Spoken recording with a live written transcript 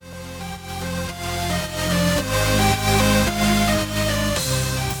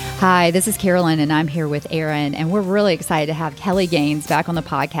Hi, this is Carolyn, and I'm here with Aaron, and we're really excited to have Kelly Gaines back on the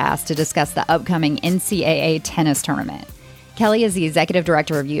podcast to discuss the upcoming NCAA tennis tournament. Kelly is the executive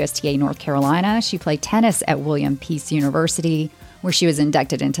director of USTA North Carolina. She played tennis at William Peace University, where she was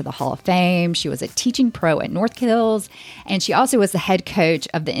inducted into the Hall of Fame. She was a teaching pro at North Hills, and she also was the head coach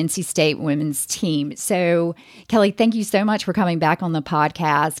of the NC State women's team. So, Kelly, thank you so much for coming back on the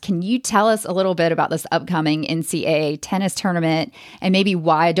podcast. Can you tell us a little bit about this upcoming NCAA tennis tournament and maybe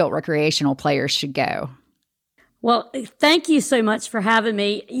why adult recreational players should go? Well, thank you so much for having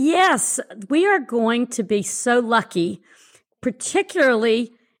me. Yes, we are going to be so lucky,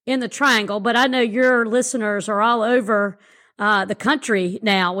 particularly in the Triangle, but I know your listeners are all over the country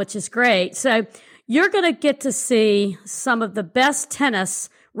now, which is great. So you're going to get to see some of the best tennis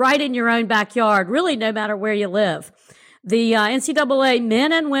right in your own backyard, really no matter where you live. The NCAA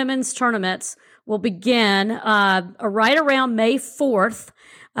men and women's tournaments will begin right around May 4th.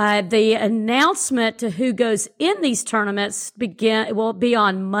 The announcement to who goes in these tournaments will be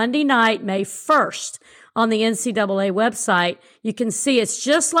on Monday night, May 1st on the NCAA website. You can see it's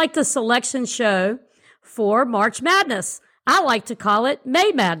just like the selection show for March Madness. I like to call it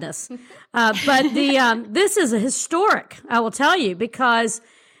May Madness. But this is a historic, I will tell you, because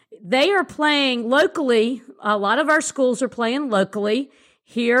they are playing locally. A lot of our schools are playing locally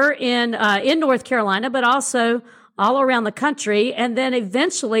here in North Carolina, but also all around the country. And then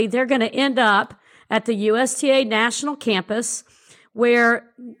eventually they're going to end up at the USTA National Campus, where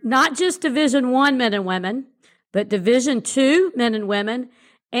not just Division I men and women, but Division II men and women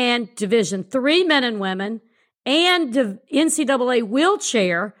and Division III men and women and the NCAA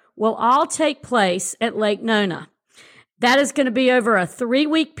wheelchair will all take place at Lake Nona. That is going to be over a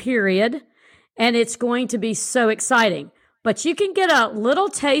 3-week period, and it's going to be so exciting. But you can get a little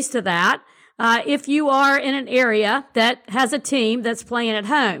taste of that if you are in an area that has a team that's playing at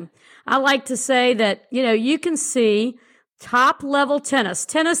home. I like to say that, you can see top-level tennis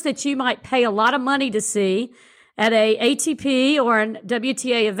that you might pay a lot of money to see at a ATP or an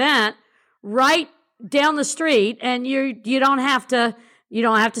WTA event right down the street, and you don't have to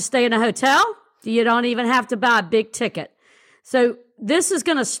stay in a hotel. You don't even have to buy a big ticket. So this is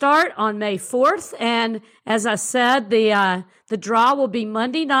going to start on May 4th, and as I said, the draw will be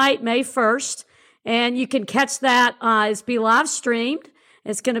Monday night, May 1st, and you can catch that. It's be live streamed.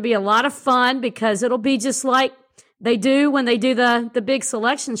 It's going to be a lot of fun because it'll be just like they do when they do the big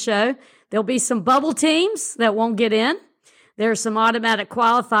selection show. There'll be some bubble teams that won't get in. There are some automatic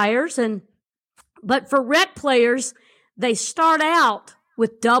qualifiers, but for rec players, they start out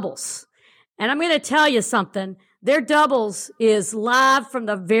with doubles. And I'm going to tell you something. Their doubles is live from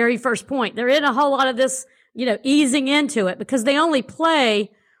the very first point. There isn't a whole lot of this, easing into it because they only play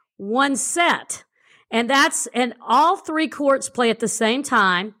one set. And all 3 courts play at the same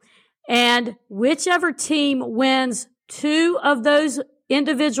time. And whichever team wins 2 of those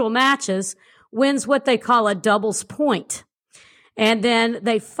individual matches wins what they call a doubles point. And then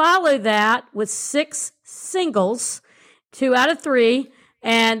they follow that with 6 singles, 2 out of 3,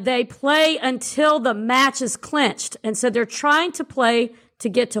 and they play until the match is clinched. And so they're trying to play to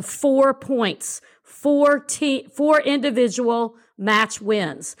get to 4 points, 4 individual match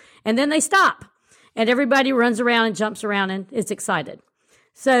wins. And then they stop, and everybody runs around and jumps around and is excited.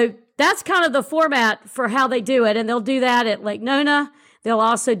 So that's kind of the format for how they do it. And they'll do that at Lake Nona. They'll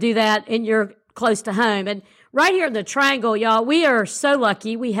also do that in your close to home. And right here in the Triangle, y'all, we are so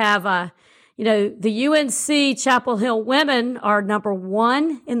lucky. We have, the UNC Chapel Hill women are number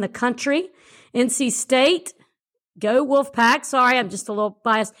 1 in the country. NC State, go Wolfpack. Sorry, I'm just a little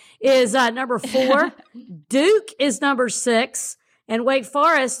biased. Is number 4. Duke is number 6, and Wake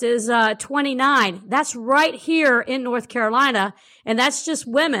Forest is 29. That's right here in North Carolina, and that's just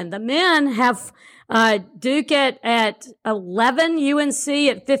women. The men have Duke at 11, UNC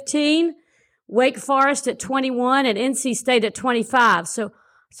at 15. Wake Forest at 21 and NC State at 25.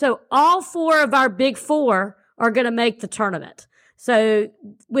 So all 4 of our big 4 are going to make the tournament. So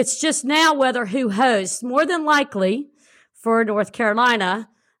it's just now who hosts. More than likely for North Carolina,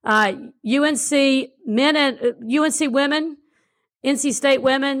 UNC men and UNC women, NC State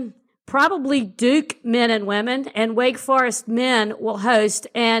women, probably Duke men and women, and Wake Forest men will host.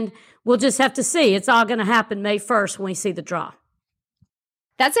 And we'll just have to see. It's all going to happen May 1st when we see the draw.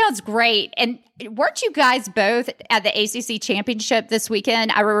 That sounds great. And weren't you guys both at the ACC Championship this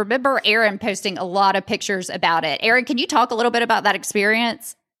weekend? I remember Aaron posting a lot of pictures about it. Aaron, can you talk a little bit about that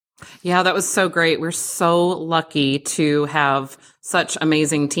experience? Yeah, that was so great. We're so lucky to have such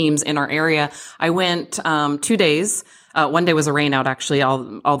amazing teams in our area. I went 2 days one day was a rain out. Actually,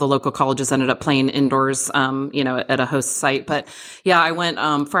 all the local colleges ended up playing indoors, at a host site. But yeah, I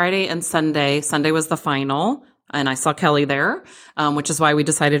went Friday and Sunday. Sunday was the final, and I saw Kelly there, which is why we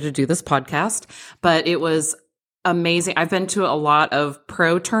decided to do this podcast. But it was amazing. I've been to a lot of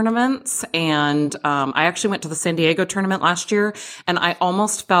pro tournaments, and I actually went to the San Diego tournament last year, and I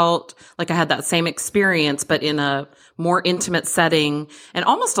almost felt like I had that same experience, but in a more intimate setting and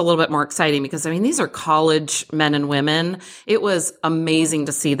almost a little bit more exciting because, these are college men and women. It was amazing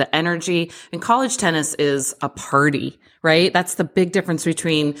to see the energy. And college tennis is a party, right? That's the big difference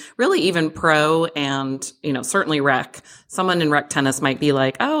between really even pro and, certainly rec. Someone in rec tennis might be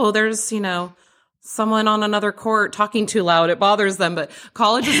like, oh, there's, someone on another court talking too loud. It bothers them, but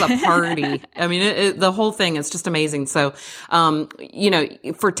college is a party. The whole thing is just amazing. So, for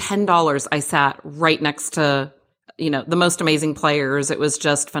 $10, I sat right next to, the most amazing players. It was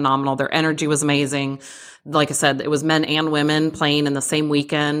just phenomenal. Their energy was amazing. Like I said, it was men and women playing in the same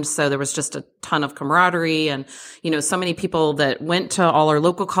weekend. So there was just a ton of camaraderie, and, so many people that went to all our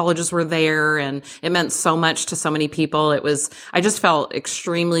local colleges were there, and it meant so much to so many people. I just felt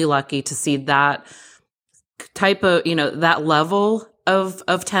extremely lucky to see that type of, that level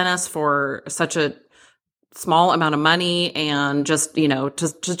of tennis for such a small amount of money, and just,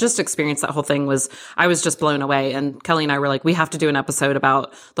 to just experience that whole thing I was just blown away. And Kelly and I were like, we have to do an episode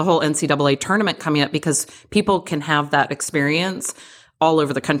about the whole NCAA tournament coming up, because people can have that experience all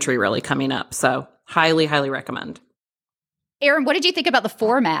over the country really coming up. So highly, highly recommend. Erin, what did you think about the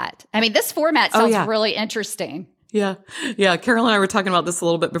format? This format sounds really interesting. Yeah. Carol and I were talking about this a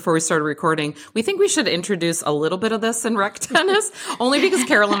little bit before we started recording. We think we should introduce a little bit of this in rec tennis, only because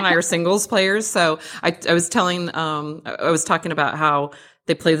Carolyn and I are singles players. So I was talking about how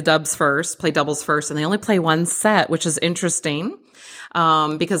they play doubles first, and they only play one set, which is interesting.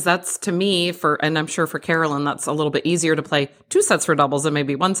 Because that's, to me, and I'm sure for Carolyn, that's a little bit easier to play 2 sets for doubles and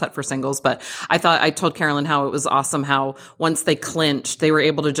maybe 1 set for singles. But I told Carolyn how it was awesome how once they clinched, they were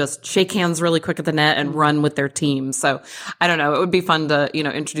able to just shake hands really quick at the net and run with their team. So I don't know. It would be fun to,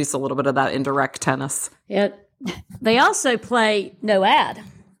 introduce a little bit of that into rec tennis. Yeah. They also play no ad.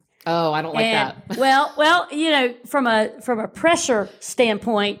 Oh, I don't like that. Well, from a pressure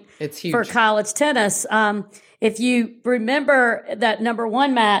standpoint, it's huge for college tennis. If you remember that number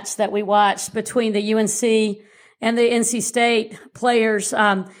 1 match that we watched between the UNC and the NC State players,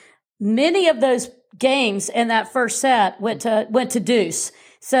 many of those games in that first set went to deuce.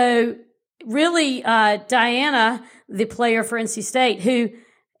 So really, Diana, the player for NC State, who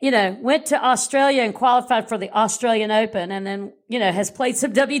went to Australia and qualified for the Australian Open, and then has played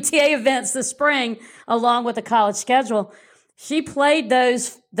some WTA events this spring along with the college schedule. She played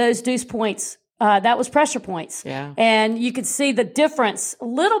those deuce points. That was pressure points. Yeah. And you could see the difference,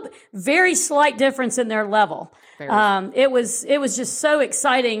 very slight difference in their level. It was just so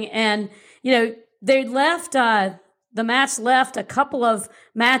exciting. And, they left, the match left a couple of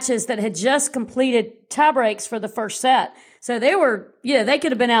matches that had just completed tie breaks for the first set. So they were, they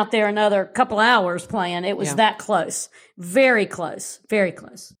could have been out there another couple hours playing. It was that close. Very close. Very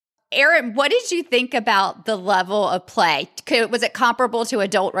close. Erin, what did you think about the level of play? Was it comparable to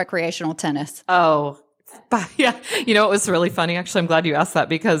adult recreational tennis? Oh, yeah. It was really funny. Actually, I'm glad you asked that,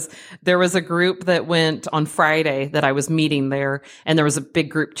 because there was a group that went on Friday that I was meeting there, and there was a big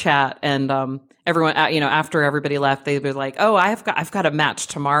group chat, and everyone, after everybody left, they were like, "Oh, I've got a match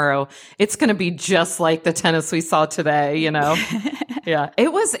tomorrow. It's going to be just like the tennis we saw today." Yeah,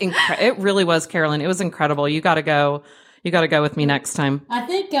 it was it really was, Carolyn. It was incredible. You got to go. You got to go with me next time. I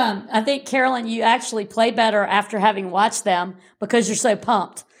think, Carolyn, you actually play better after having watched them because you're so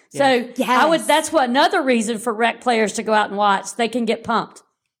pumped. So yes. that's another reason for rec players to go out and watch. They can get pumped.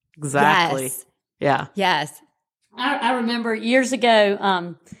 Exactly. Yes. Yeah. Yes. I remember years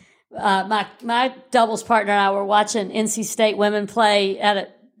ago, my doubles partner and I were watching NC State women play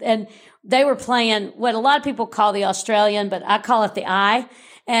and they were playing what a lot of people call the Australian, but I call it the I.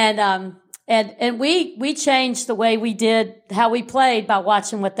 And we changed the way we did how we played by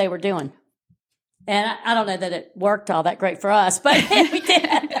watching what they were doing. And I don't know that it worked all that great for us, but we did.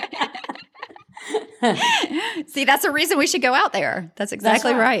 See, that's a reason we should go out there. That's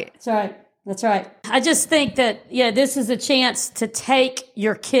exactly right. That's right. I just think that, this is a chance to take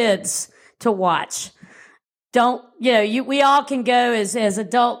your kids to watch. We all can go as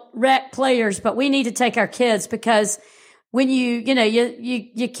adult rec players, but we need to take our kids, because when you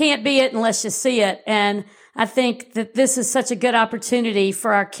can't be it unless you see it. And I think that this is such a good opportunity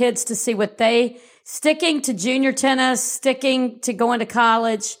for our kids to see what sticking to junior tennis, sticking to going to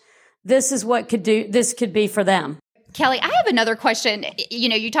college. This is what this could be for them. Kelly, I have another question. You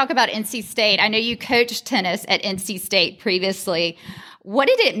know, you talk about NC State. I know you coached tennis at NC State previously. What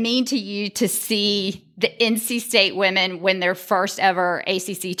did it mean to you to see the NC State women win their first ever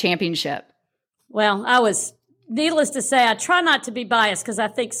ACC championship? Well, needless to say, I try not to be biased because I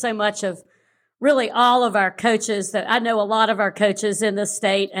think so much of really all of our coaches, that I know a lot of our coaches in this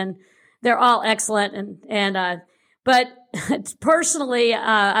state, and they're all excellent. But personally,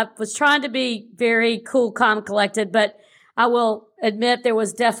 I was trying to be very cool, calm, collected, but I will admit there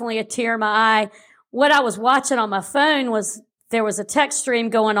was definitely a tear in my eye. What I was watching on my phone was there was a text stream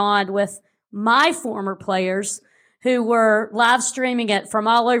going on with my former players who were live streaming it from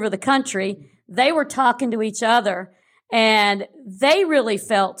all over the country. They were talking to each other, and they really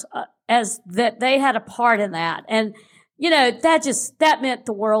felt as that they had a part in that. And, you know, that meant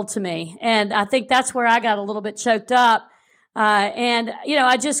the world to me. And I think that's where I got a little bit choked up. And, you know,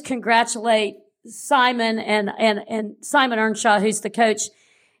 I just congratulate Simon and Simon Earnshaw, who's the coach.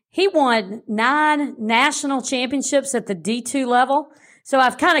 He won 9 national championships at the D2 level. So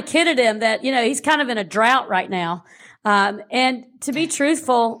I've kind of kidded him that, you know, he's kind of in a drought right now. And to be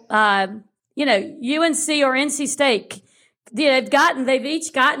truthful, you know, UNC or NC State, they've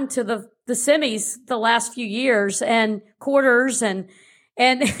each gotten to the semis the last few years and quarters and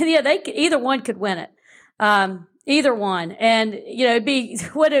yeah, either one could win it. Either one. And, you know,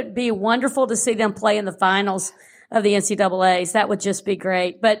 would it be wonderful to see them play in the finals of the NCAAs? That would just be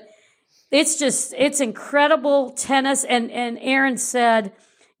great. But it's incredible tennis. And Aaron said,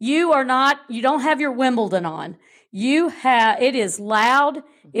 you don't have your Wimbledon on. It is loud.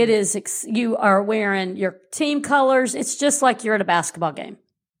 It is, you are wearing your team colors. It's just like you're at a basketball game.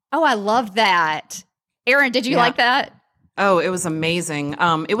 Oh, I love that. Aaron, did you like that? Oh, it was amazing.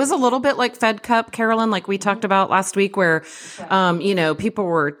 It was a little bit like Fed Cup, Carolyn, like we talked about last week, where, you know, people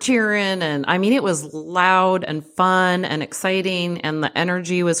were cheering, and I mean, it was loud and fun and exciting, and the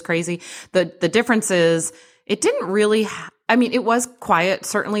energy was crazy. The difference is it didn't really, it was quiet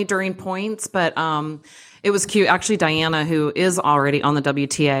certainly during points, but, it was cute. Actually, Diana, who is already on the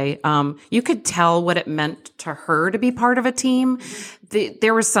WTA, you could tell what it meant to her to be part of a team.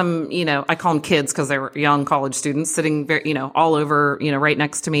 There was some, you know, I call them kids because they were young college students sitting very, you know, all over, you know, right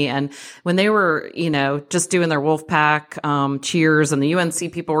next to me. And when they were, you know, just doing their Wolfpack cheers, and the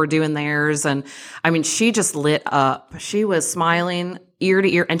UNC people were doing theirs. And I mean, she just lit up. She was smiling ear to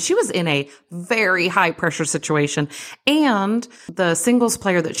ear, and she was in a very high pressure situation. And the singles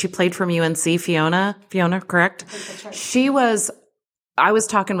player that she played from UNC, Fiona, correct? I was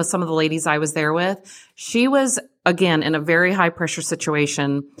talking with some of the ladies I was there with. She was, again, in a very high pressure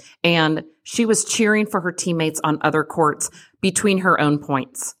situation, and she was cheering for her teammates on other courts between her own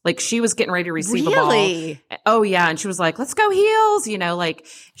points. Like, she was getting ready to receive a ball. Oh yeah. And she was like, let's go Heels. You know, like,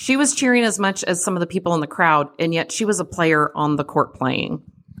 she was cheering as much as some of the people in the crowd, and yet she was a player on the court playing.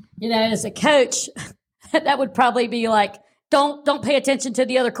 You know, as a coach, that would probably be like, don't pay attention to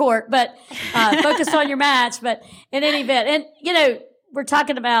the other court, but focus on your match. But in any event, and, you know, we're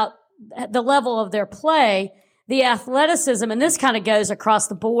talking about the level of their play, the athleticism, and this kind of goes across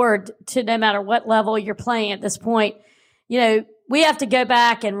the board to no matter what level you're playing at this point. You know, we have to go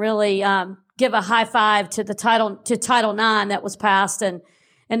back and really give a high five to Title IX that was passed in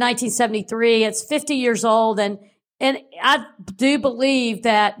 1973. It's 50 years old, and I do believe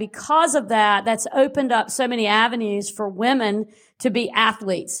that because of that, that's opened up so many avenues for women to be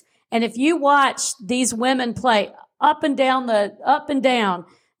athletes. And if you watch these women play up and down,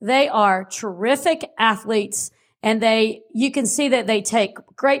 they are terrific athletes, and you can see that they take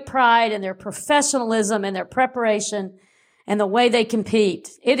great pride in their professionalism and their preparation and the way they compete.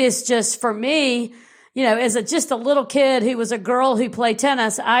 It is just, for me, you know, as just a little kid who was a girl who played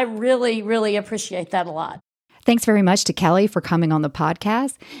tennis, I really, really appreciate that a lot. Thanks very much to Kelly for coming on the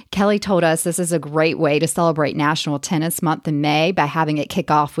podcast. Kelly told us this is a great way to celebrate National Tennis Month in May by having it kick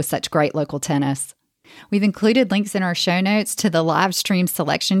off with such great local tennis. We've included links in our show notes to the live stream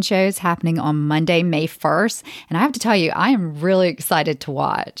selection shows happening on Monday, May 1st. And I have to tell you, I am really excited to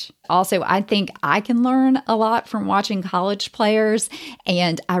watch. Also, I think I can learn a lot from watching college players,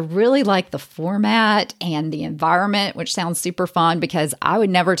 and I really like the format and the environment, which sounds super fun because I would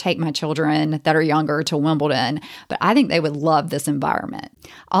never take my children that are younger to Wimbledon, but I think they would love this environment.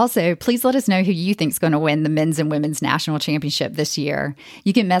 Also, please let us know who you think is going to win the men's and women's national championship this year.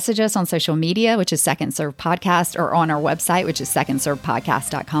 You can message us on social media, which is Second Serve Podcast, or on our website, which is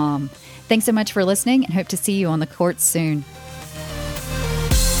secondservepodcast.com. Thanks so much for listening, and hope to see you on the courts soon.